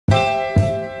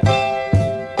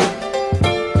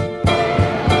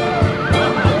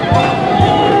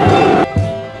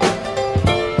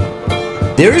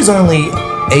There is only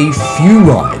a few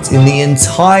rides in the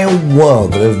entire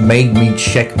world that have made me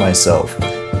check myself,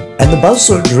 and the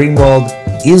Buzzsaw at Dreamworld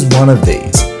is one of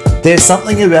these. There's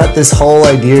something about this whole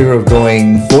idea of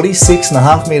going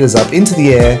 46.5 meters up into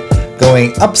the air,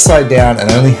 going upside down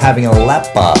and only having a lap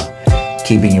bar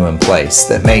keeping you in place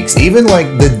that makes even like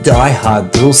the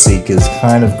die-hard thrill seekers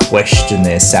kind of question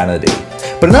their sanity.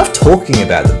 But enough talking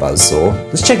about the Buzzsaw,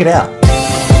 let's check it out.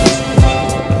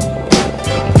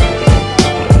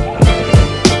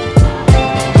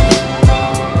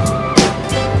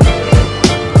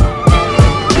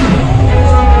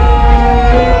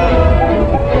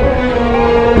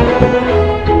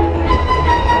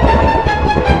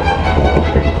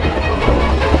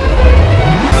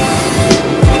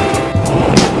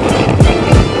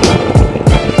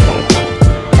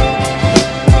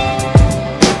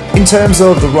 In terms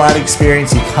of the ride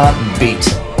experience, you can't beat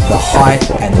the height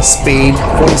and the speed.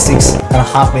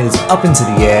 46.5 meters up into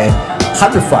the air,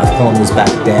 105 kilometers back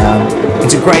down.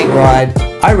 It's a great ride.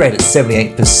 I rate it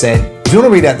 78%. If you want to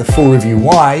read out the full review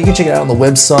why, you can check it out on the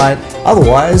website.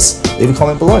 Otherwise, leave a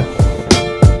comment below.